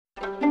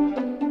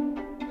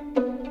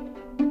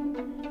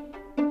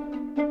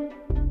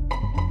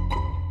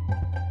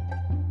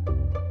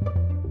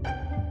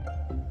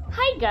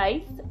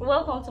guys,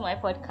 welcome to my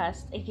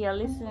podcast. If you're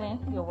listening,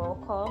 you're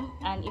welcome.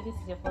 And if this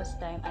is your first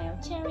time, I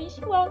am Cherish.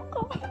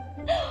 Welcome.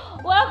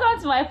 Welcome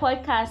to my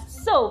podcast.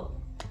 So,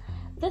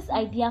 this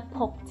idea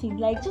popped in,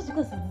 just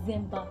because it's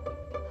December.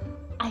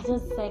 I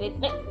just decided,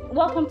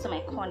 welcome to my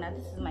corner.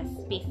 This is my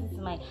space. This is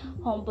my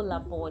humble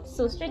abode.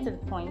 So, straight to the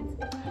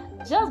point.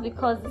 Just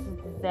because this is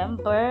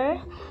December,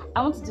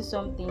 I want to do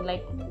something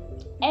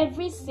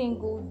every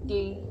single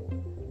day.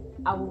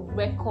 I will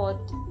record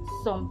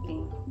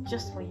something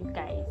just for you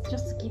guys,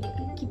 just to keep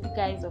you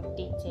guys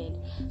updated.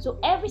 So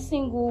every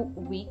single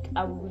week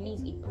I will release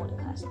a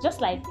podcast, just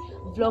like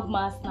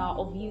Vlogmas now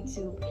of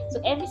YouTube.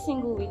 So every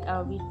single week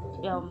I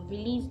will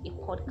release a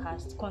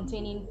podcast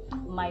containing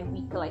my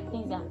week,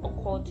 things that have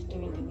occurred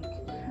during the week.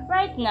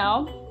 Right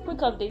now, quick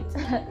update.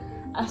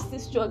 I'm still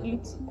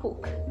struggling to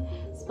cook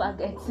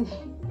spaghetti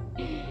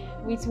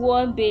with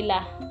one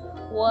Bella,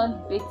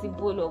 one Betty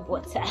bowl of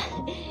water.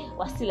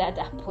 We're still at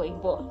that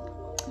point, but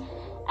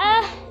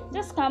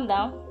just calm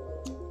down,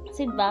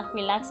 sit back,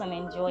 relax, and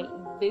enjoy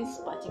this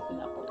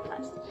particular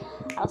podcast.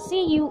 I'll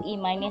see you in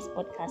my next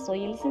podcast, or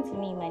you listen to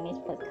me in my next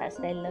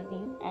podcast. I love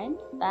you and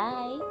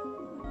bye.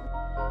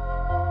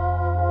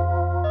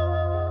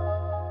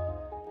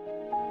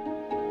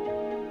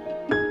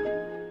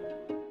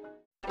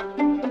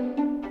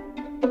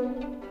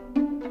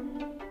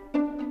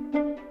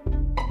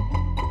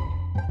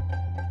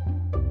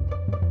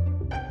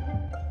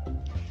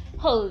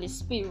 Holy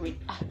Spirit,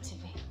 activate.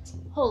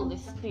 Holy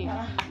Spirit,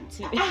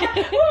 activate.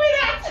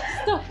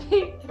 Stop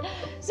it.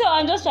 So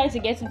I'm just trying to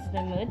get into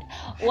the mood.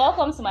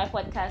 Welcome to my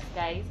podcast,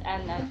 guys.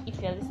 And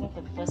if you're listening for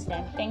the first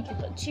time, thank you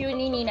for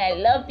tuning in. I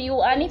love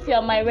you. And if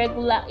you're my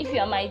regular, if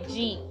you're my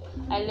G,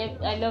 I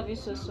love you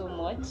so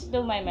much.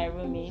 Don't mind my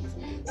roommates.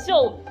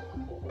 So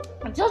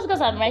just because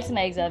I'm writing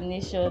my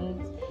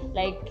examinations,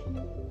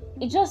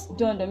 it just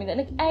dawned on me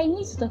that I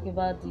need to talk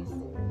about this.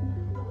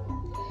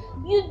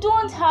 You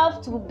don't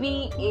have to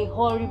be a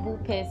horrible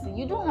person.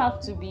 You don't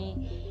have to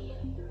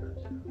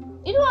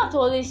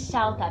always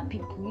shout at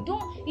people.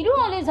 You don't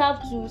always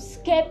have to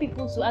scare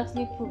people to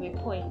actually prove a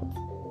point.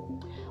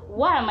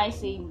 Why am I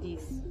saying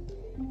this?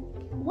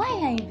 Why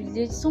are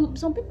invigilators?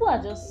 Some people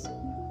are just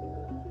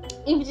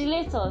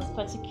invigilators,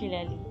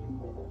 particularly.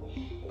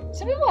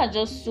 Some people are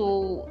just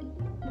so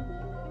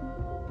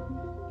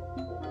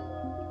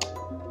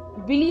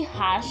really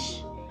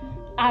harsh,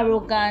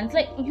 arrogant.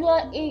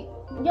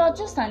 You're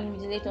just an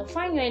invigilator.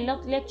 Fine, you're a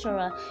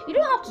lecturer. You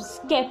don't have to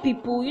scare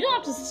people. You don't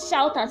have to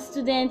shout at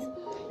students.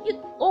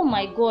 Oh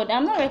my God,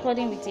 I'm not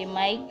recording with a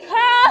mic.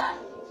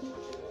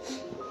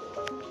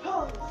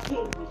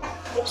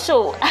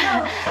 So,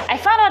 I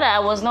found out that I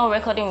was not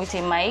recording with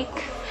a mic.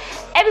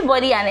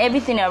 Everybody and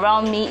everything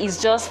around me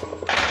is just,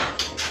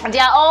 they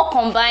are all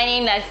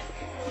combining their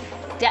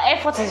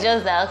effort is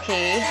just that,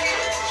 okay.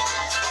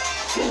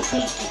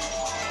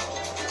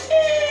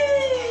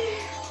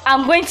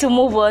 I'm going to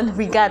move on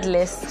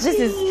regardless.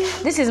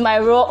 This is my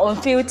raw,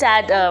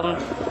 unfiltered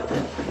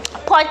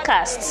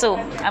podcast. So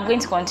I'm going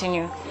to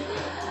continue.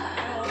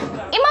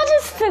 Imagine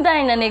sitting down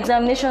in an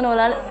examination hall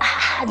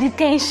and the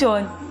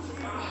tension.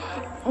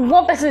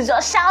 One person is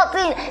just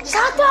shouting,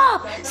 "Shut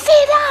up!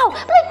 Sit down!"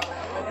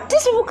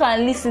 These people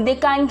can listen. They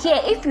can hear.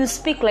 If you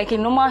speak like a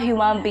normal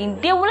human being,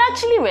 they will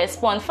actually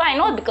respond. Fine,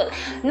 not that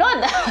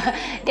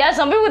there are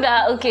some people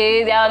that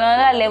they are on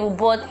another level,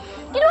 but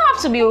you don't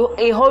have to be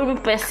a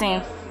horrible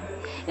person.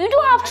 You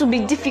don't have to be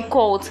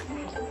difficult.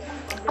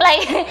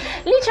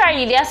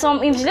 Literally, there are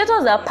some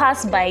invigilators that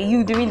pass by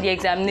you during the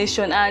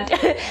examination, and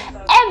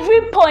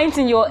every point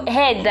in your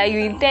head that you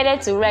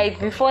intended to write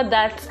before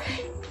that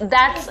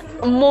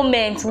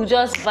moment will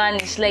just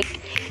vanish,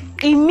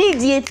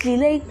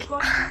 immediately.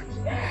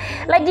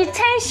 The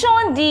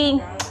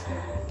tension,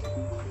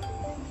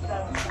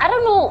 I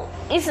don't know.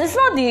 It's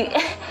not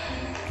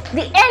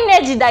the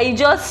energy that you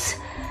just.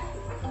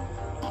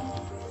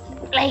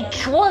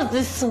 What's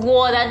this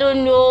word? I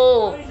don't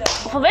know.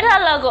 For better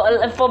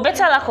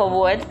lack of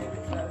word,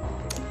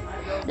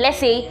 let's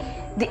say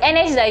the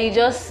energy that you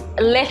just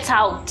let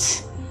out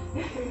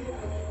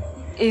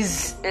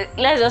is,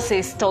 let's just say,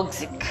 it's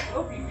toxic.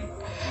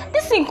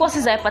 This thing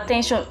causes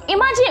hypertension.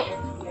 Imagine,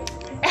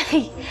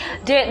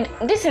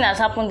 this thing has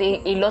happened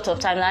a lot of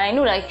times, and I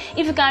know,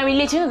 if you can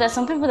relate, there's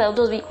some people that will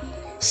just be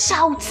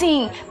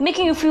shouting,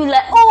 making you feel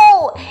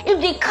if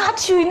they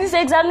catch you in this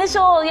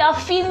examination, you're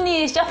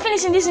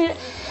finishing this.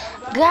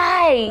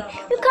 Guy,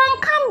 you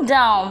can calm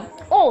down.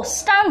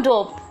 Stand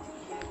up.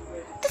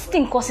 This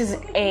thing causes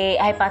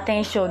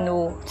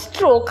hypertension,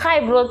 stroke, high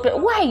blood pressure.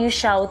 Why are you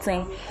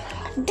shouting?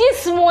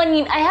 This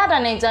morning I had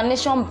an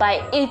examination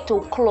by 8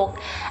 o'clock.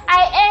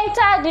 I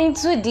entered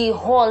into the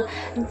hall.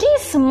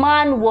 This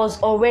man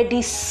was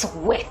already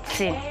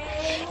sweating.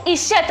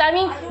 His shirt,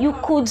 you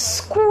could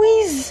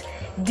squeeze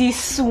the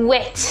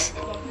sweat.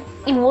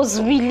 It was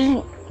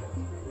really.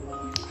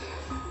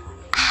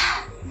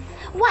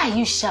 Why are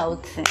you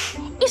shouting?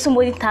 If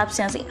somebody taps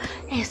you and say,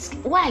 "Yes,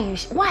 why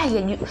are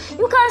you?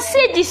 You can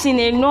say this in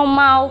a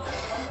normal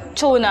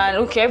tone, and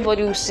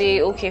everybody will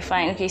say, okay,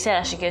 fine, okay, he said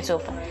I should get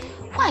up.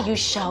 Why are you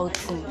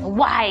shouting?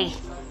 Why?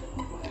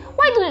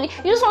 Why do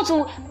you just want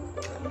to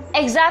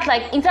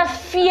insert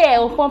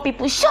fear upon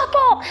people? Shut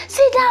up,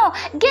 sit down,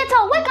 get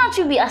out. Why can't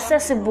you be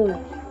accessible?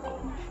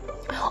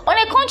 On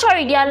the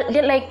contrary,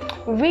 they're like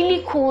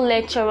really cool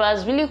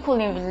lecturers, really cool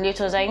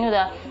invigilators. I know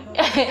that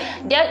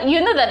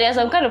you know that there are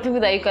some kind of people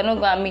that you cannot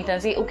go and meet and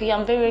say, okay,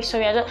 I'm very, very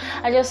sorry.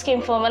 I just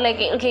came from I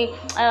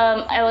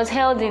was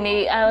held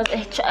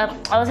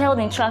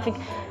in traffic.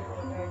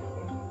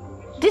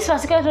 This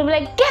particular people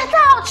like, get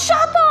out,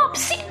 shut up,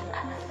 see.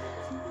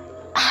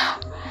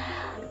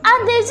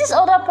 And there's this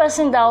other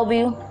person that will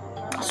be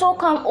so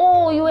calm.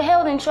 Oh, you were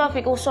held in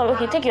traffic. Oh, sorry.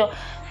 Okay, take your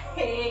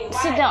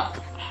sit down.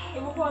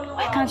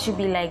 Why can't you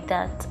be like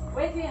that?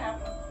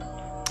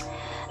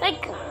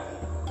 Like,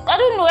 I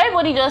don't know.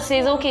 Everybody just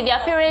says, okay, their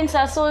parents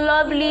are so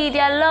lovely. They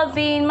are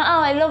loving. Oh,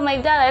 I love my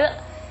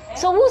dad.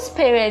 So whose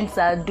parents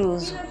are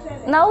those?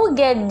 Now who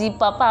get the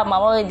papa and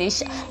mama when they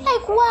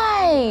like,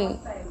 why?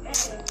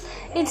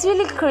 It's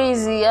really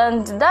crazy,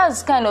 and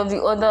that's kind of the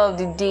order of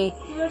the day.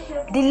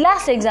 The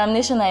last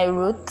examination I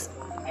wrote,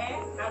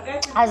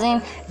 as in,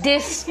 they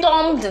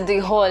stormed the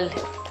hall.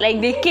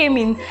 Like, they came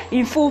in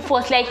full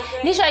force. Like,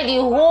 literally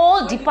the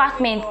whole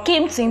department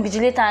came to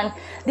invigilate, and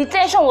the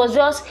tension was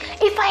just,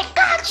 if I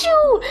catch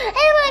you,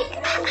 and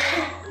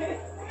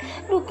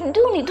like, look, do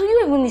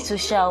you even need to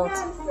shout?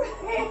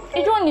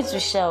 You don't need to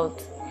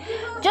shout.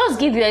 Just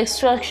give your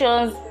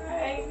instructions,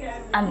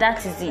 and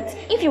that is it.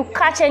 If you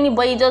catch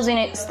anybody just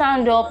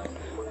stand up,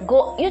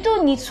 go. You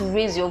don't need to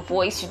raise your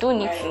voice. You don't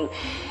need to.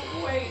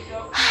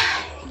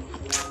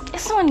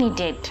 It's not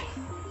needed.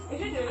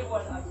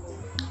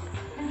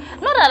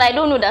 Not that I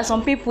don't know that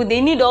some people,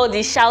 they need all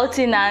the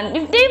shouting, and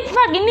if they, in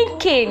fact, they need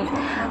cane.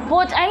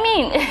 But I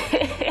mean,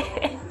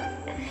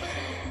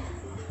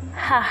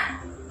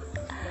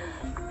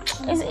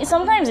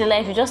 sometimes in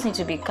life you just need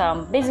to be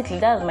calm. Basically,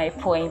 that's my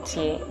point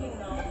here.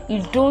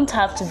 You don't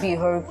have to be a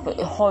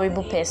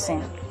horrible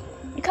person.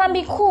 You can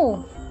be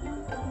cool.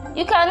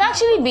 You can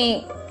actually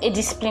be a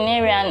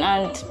disciplinarian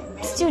and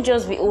still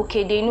just be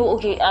okay. They know,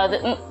 okay,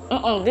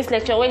 this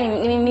lecture, when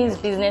he means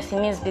business, he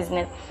means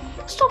business.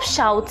 Stop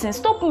shouting.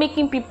 Stop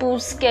making people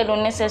scared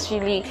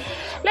unnecessarily.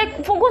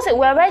 Like, for God's sake,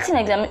 we are writing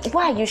exam.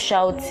 Why are you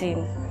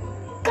shouting?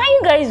 Can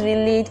you guys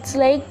relate?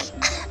 Like,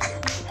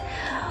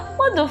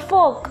 what the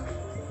fuck?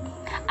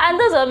 And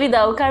those of you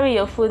that will carry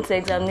your phone to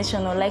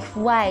examination, or like,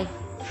 why?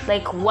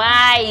 Like,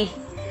 why?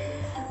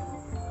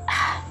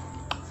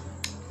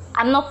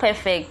 I'm not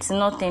perfect,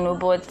 nothing,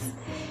 but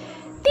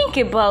think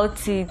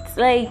about it.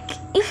 Like,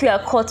 if you are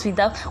caught with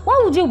that,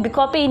 why would you be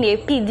copying a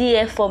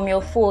PDF from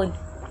your phone?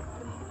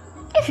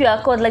 If you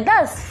are caught, like,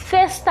 that's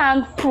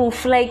first-hand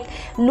proof. Like,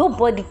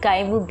 nobody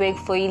can even beg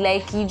for you.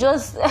 Like, you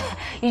just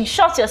you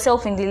shot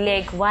yourself in the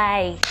leg.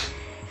 Why?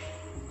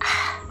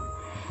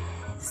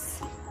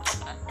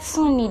 It's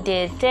not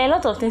needed. There are a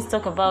lot of things to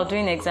talk about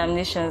during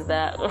examinations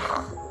that,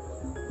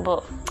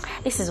 but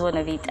this is one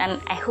of it.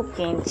 And I hope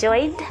you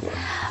enjoyed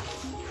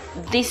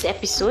this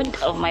episode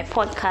of my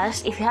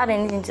podcast. If you have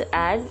anything to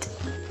add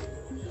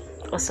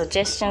or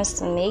suggestions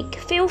to make,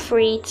 feel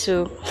free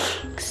to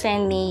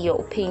send me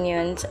your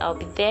opinions. I'll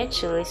be there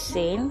to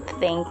listen.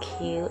 Thank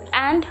you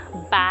and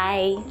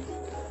bye.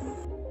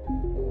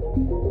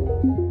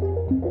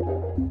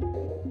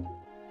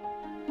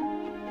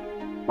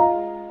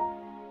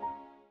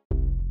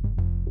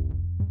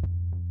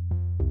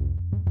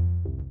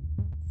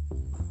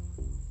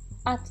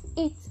 At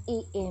 8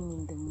 a.m.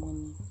 in the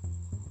morning,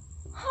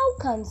 how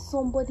can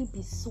somebody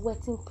be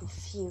sweating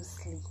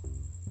profusely?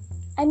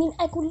 I mean,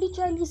 I could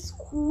literally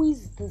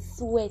squeeze the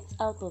sweat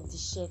out of the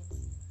shirt.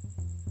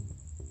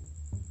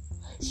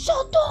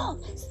 Shut up!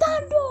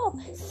 Stand up!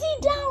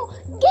 Sit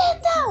down!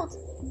 Get out!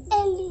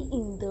 Early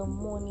in the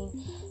morning.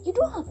 You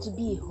don't have to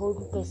be a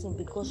horrible person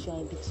because you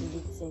are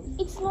invigilating.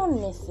 It's not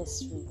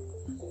necessary.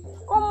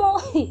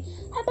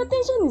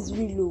 Hypertension is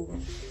real low.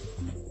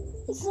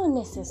 It's not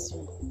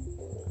necessary.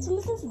 To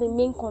listen to the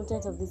main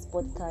content of this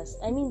podcast,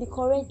 I mean the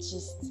correct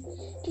gist,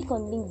 click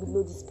on the link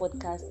below this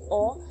podcast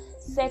or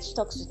search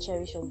Talks to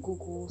Cherish on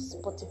Google,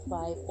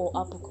 Spotify or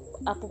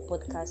Apple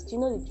Podcast. You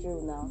know the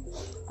drill now.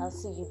 I'll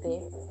see you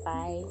there.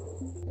 Bye.